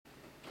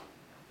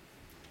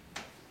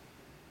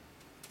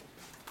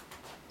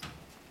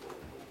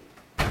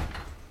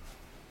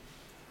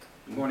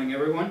Good morning,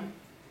 everyone.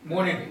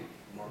 Morning.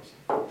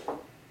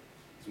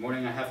 This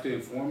morning I have to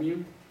inform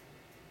you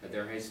that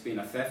there has been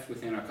a theft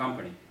within our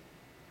company.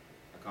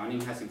 Accounting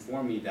has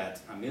informed me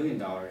that $1 million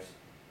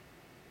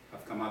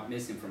have come up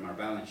missing from our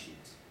balance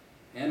sheets.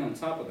 And on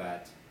top of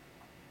that,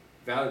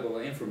 valuable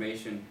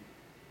information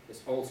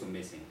is also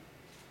missing.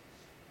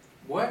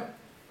 What?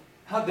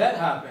 How'd that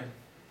happen?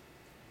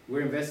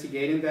 We're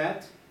investigating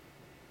that.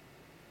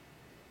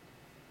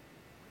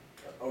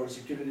 Our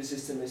security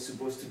system is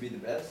supposed to be the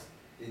best.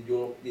 Did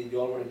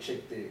you already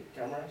check the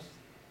cameras?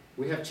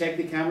 We have checked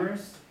the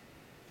cameras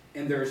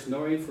and there is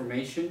no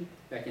information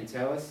that can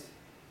tell us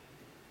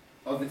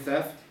of the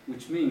theft,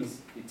 which means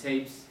the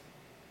tapes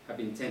have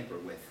been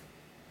tampered with.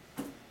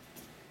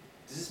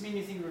 Does this mean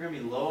you think we're going to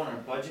be low on our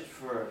budget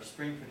for our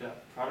spring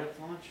product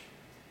launch?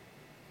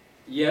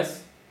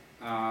 Yes,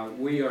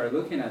 we are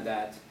looking at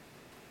that,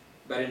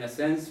 but in a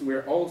sense,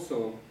 we're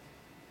also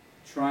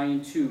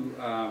trying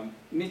to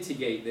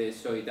mitigate this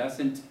so it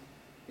doesn't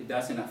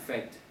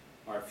affect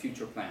our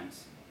future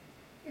plans.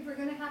 If we're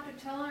gonna have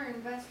to tell our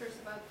investors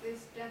about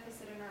this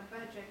deficit in our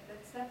budget,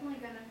 that's definitely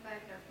gonna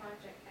affect our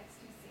project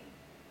XTC.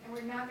 And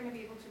we're not gonna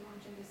be able to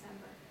launch in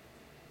December.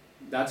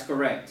 That's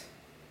correct.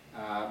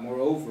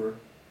 Moreover,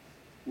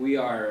 we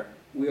are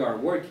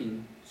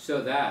working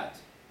so that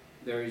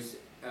there is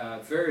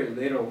very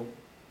little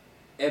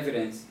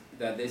evidence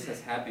that this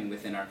has happened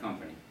within our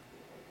company.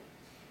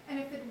 And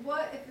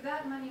if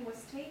that money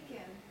was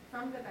taken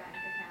from the bank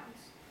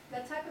accounts,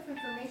 that type of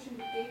information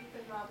would give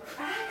the robber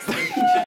access